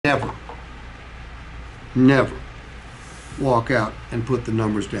never walk out and put the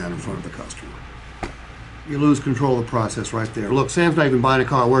numbers down in front of the customer. You lose control of the process right there. Look, Sam's not even buying a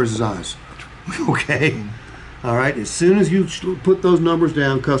car. Where's his eyes? Okay? All right? As soon as you put those numbers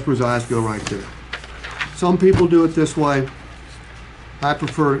down, customer's eyes go right there. Some people do it this way. I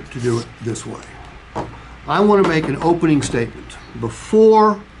prefer to do it this way. I want to make an opening statement.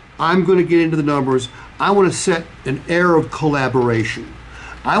 Before I'm going to get into the numbers, I want to set an air of collaboration.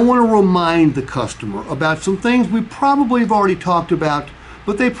 I want to remind the customer about some things we probably have already talked about,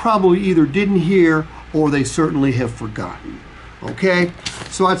 but they probably either didn't hear or they certainly have forgotten. Okay?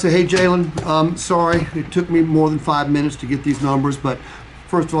 So I'd say, hey, Jalen, sorry, it took me more than 5 minutes to get these numbers, but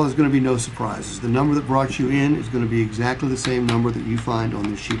first of all, there's going to be no surprises. The number that brought you in is going to be exactly the same number that you find on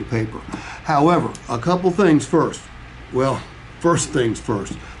this sheet of paper. However, a couple things first. Well, first things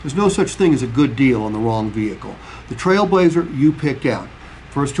first. There's no such thing as a good deal on the wrong vehicle. The Trailblazer you picked out.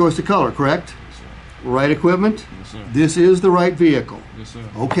 First choice of color, correct? Yes, sir. Right equipment? Yes, sir. This is the right vehicle. Yes, sir.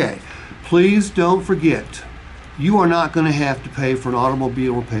 Okay. Please don't forget, you are not going to have to pay for an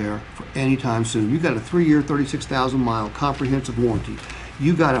automobile repair for any time soon. You've got a 3-year, 36,000-mile comprehensive warranty.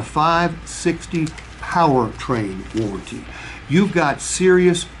 You got a 560 powertrain warranty. You've got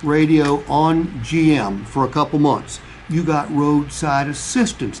Sirius radio on GM for a couple months. You got roadside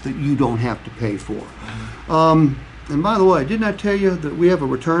assistance that you don't have to pay for. And by the way, didn't I tell you that we have a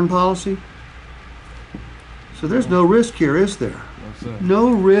return policy? So there's no risk here, is there?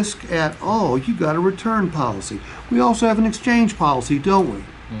 No risk at all. You got a return policy. We also have an exchange policy, don't we?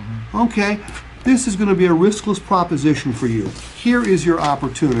 Okay. This is going to be a riskless proposition for you. Here is your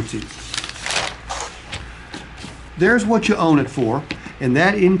opportunity. There's what you own it for, and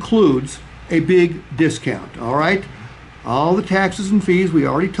that includes a big discount, all right? All the taxes and fees we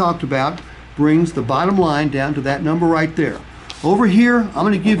already talked about brings the bottom line down to that number right there. Over here, I'm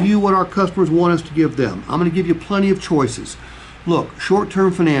going to give you what our customers want us to give them. I'm going to give you plenty of choices. Look,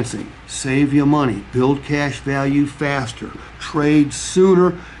 short-term financing, save you money, build cash value faster, trade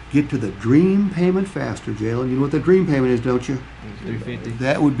sooner, get to the dream payment faster, Jalen. You know what the dream payment is, don't you? $350.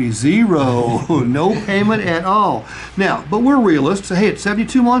 That would be zero, no payment at all. Now, but we're realists. So, hey, at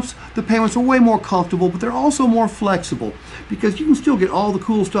 72 months, the payments are way more comfortable, but they're also more flexible because you can still get all the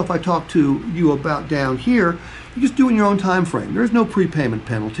cool stuff I talked to you about down here. You just do it in your own time frame. There's no prepayment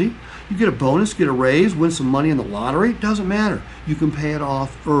penalty. You get a bonus, get a raise, win some money in the lottery. It doesn't matter. You can pay it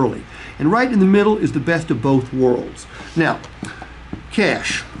off early. And right in the middle is the best of both worlds. Now,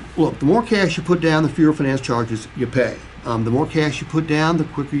 cash. Look, the more cash you put down, the fewer finance charges you pay. The more cash you put down, the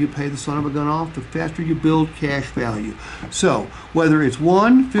quicker you pay the son of a gun off, the faster you build cash value. So, whether it's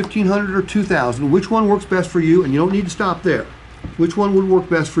 $1,000, $1,500, or $2,000, which one works best for you? And you don't need to stop there. Which one would work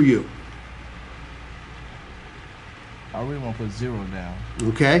best for you? I really want to put zero down.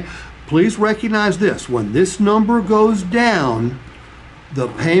 Okay? Please recognize this. When this number goes down, the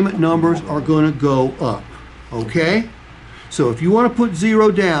payment numbers are going to go up. Okay? So if you want to put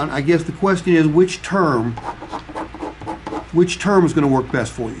zero down, I guess the question is which term is going to work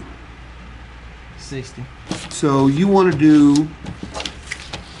best for you? 60. So you want to do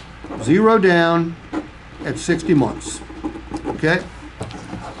zero down at 60 months. Okay?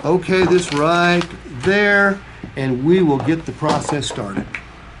 Okay, this right there, and we will get the process started.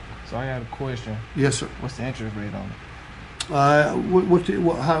 So I got a question. Yes, sir. What's the interest rate on it?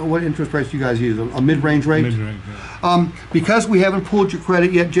 What interest rates do you guys use? A mid-range rate? Mid-range, yeah. Because we haven't pulled your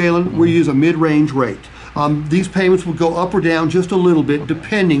credit yet, Jalen, we use a mid-range rate. These payments will go up or down just a little bit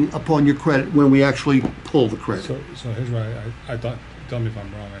depending upon your credit when we actually pull the credit. So here's why I thought, tell me if I'm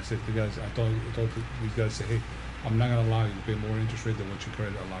wrong, I said to you guys, I thought these guys say, hey, I'm not going to allow you to pay more interest rate than what your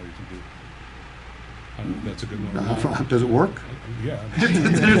credit allow you to do. That's a good number. Does it work? Yeah.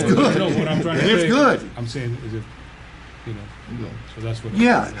 It's good. No, what I'm trying to say, It's good. I'm saying is if, so that's what.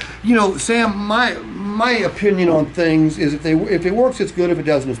 Yeah. Sam, my opinion on things is if it works, it's good. If it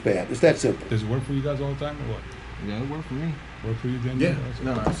doesn't, it's bad. It's that simple. Does it work for you guys all the time or what? Yeah, it worked for me. Work for you, then? Yeah.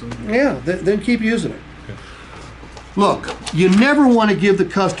 No, absolutely. Yeah, then keep using it. Okay. Look, you never want to give the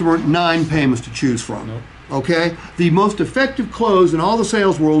customer 9 payments to choose from. Nope. Okay? The most effective close in all the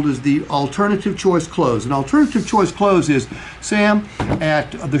sales world is the alternative choice close. An alternative choice close is, Sam,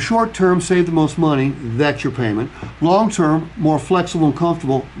 at the short term, save the most money, that's your payment. Long term, more flexible and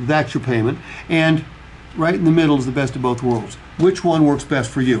comfortable, that's your payment. And right in the middle is the best of both worlds. Which one works best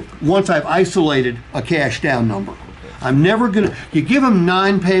for you? Once I've isolated a cash down number. I'm never going to, you give them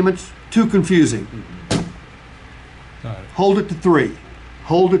 9 payments, too confusing. Got it. Hold it to 3.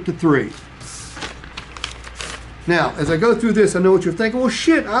 Hold it to 3. Now, as I go through this, I know what you're thinking. Well,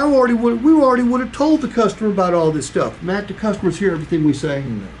 shit, we already would have told the customer about all this stuff. Matt, do customers hear everything we say?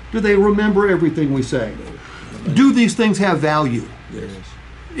 No. Do they remember everything we say? Do these things have value? Yes.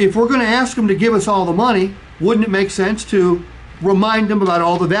 If we're going to ask them to give us all the money, wouldn't it make sense to remind them about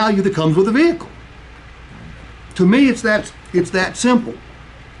all the value that comes with a vehicle? To me, it's that simple.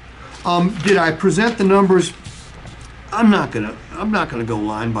 Did I present the numbers? I'm not gonna go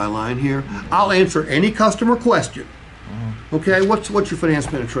line by line here. I'll answer any customer question. Okay, what's your finance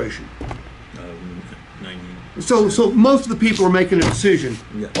penetration? 90. So most of the people are making a decision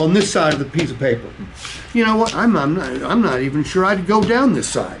Yeah. on this side of the piece of paper. You know what? I'm not even sure I'd go down this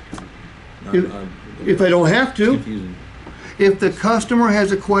side if I don't have to. Confusing. If the customer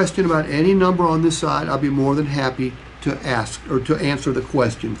has a question about any number on this side, I'll be more than happy to ask or to answer the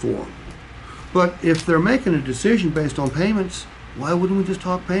question for them. But if they're making a decision based on payments, why wouldn't we just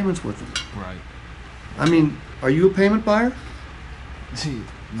talk payments with them? Right. I mean, are you a payment buyer? See,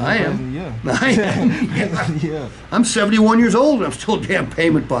 I am. Yeah. I am. Yeah. I'm 71 years old and I'm still a damn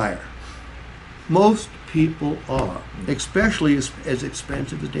payment buyer. Most people are, especially as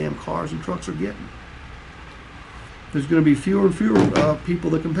expensive as damn cars and trucks are getting. There's going to be fewer and fewer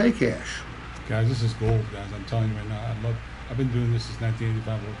people that can pay cash. Guys, this is gold, guys. I'm telling you right now. I've been doing this since 1985.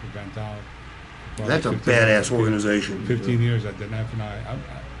 I worked for Van Tao. That's a badass organization. 15 years at the F&I.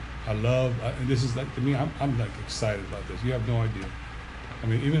 I love, and this is like, to me, I'm like excited about this. You have no idea. I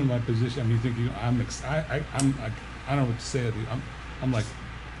mean, even in my position, I mean, you think, I'm like, I don't know what to say. I'm like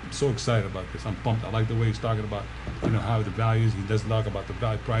so excited about this. I'm pumped. I like the way he's talking about, how the values. He doesn't talk about the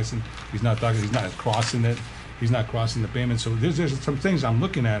value pricing. He's not crossing it. He's not crossing the payment. So there's some things I'm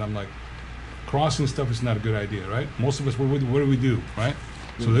looking at. I'm like, crossing stuff is not a good idea, right? Most of us, what do we do, right?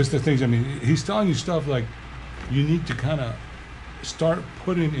 So there's the things, I mean, he's telling you stuff like you need to kind of start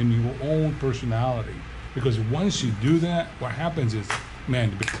putting in your own personality. Because once you do that, what happens is, man,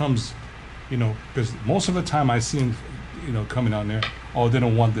 it becomes, because most of the time I see him, coming on there, oh, they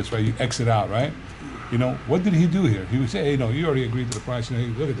don't want this, right? You exit out, right? What did he do here? He would say, hey, no, you already agreed to the price. Hey,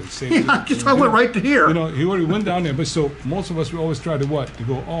 look at this. Yeah, I went right to here. He already went down there. But so most of us, we always try to what? To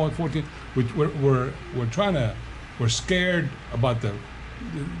go, oh, at 14, we're scared about the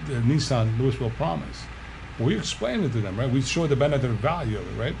Nissan Louisville Promise. We explain it to them, right? We show the benefit and value of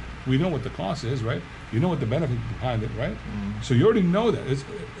it, right? We know what the cost is, right? You know what the benefit behind it, right? Mm-hmm. So you already know that.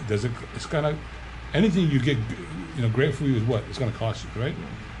 It's kind of, anything you get, great for you is what? It's going to cost you, right?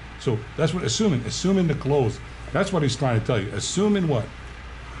 Mm-hmm. So that's what, assuming the close. That's what he's trying to tell you. Assuming what?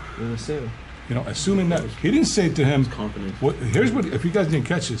 Assuming that. He didn't say to him, confidence. Here's what, if you guys didn't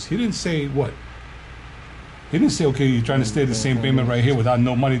catch this, he didn't say what? He didn't say, okay, you're trying to stay the same payment right here without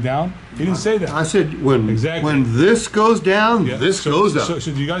no money down. He didn't say that. I said, when this goes down, this goes up. So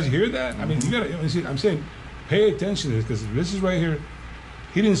do you guys hear that? I mean, you gotta, see, I'm saying, pay attention to this, because this is right here.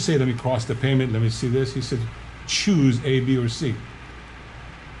 He didn't say, let me cross the payment, let me see this. He said, choose A, B, or C.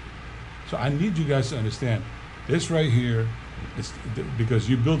 So I need you guys to understand, this right here, is because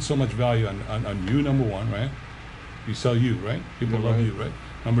you build so much value on you, number one, right? You sell you, right? People love you, right?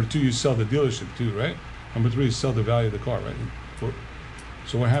 Number two, you sell the dealership too, right? Number three, you sell the value of the car, right?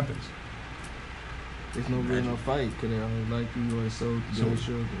 So what happens? There's no fight because they don't like you or so.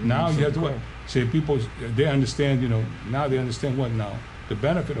 Now you have to what? Say people, they understand, now they understand what now? The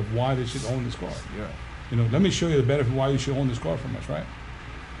benefit of why they should own this car. Yeah. Let me show you the benefit of why you should own this car from us, right?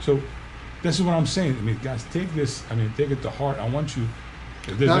 So this is what I'm saying. I mean, guys, take this, take it to heart. I want you.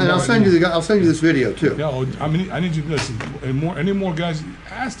 And I'll send you this video too. Yeah, I need you to listen. Any more guys,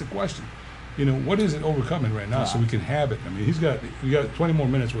 ask the question. What is it overcoming right now so we can have it? I mean, we got 20 more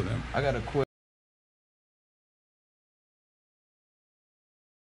minutes with him. I got a question.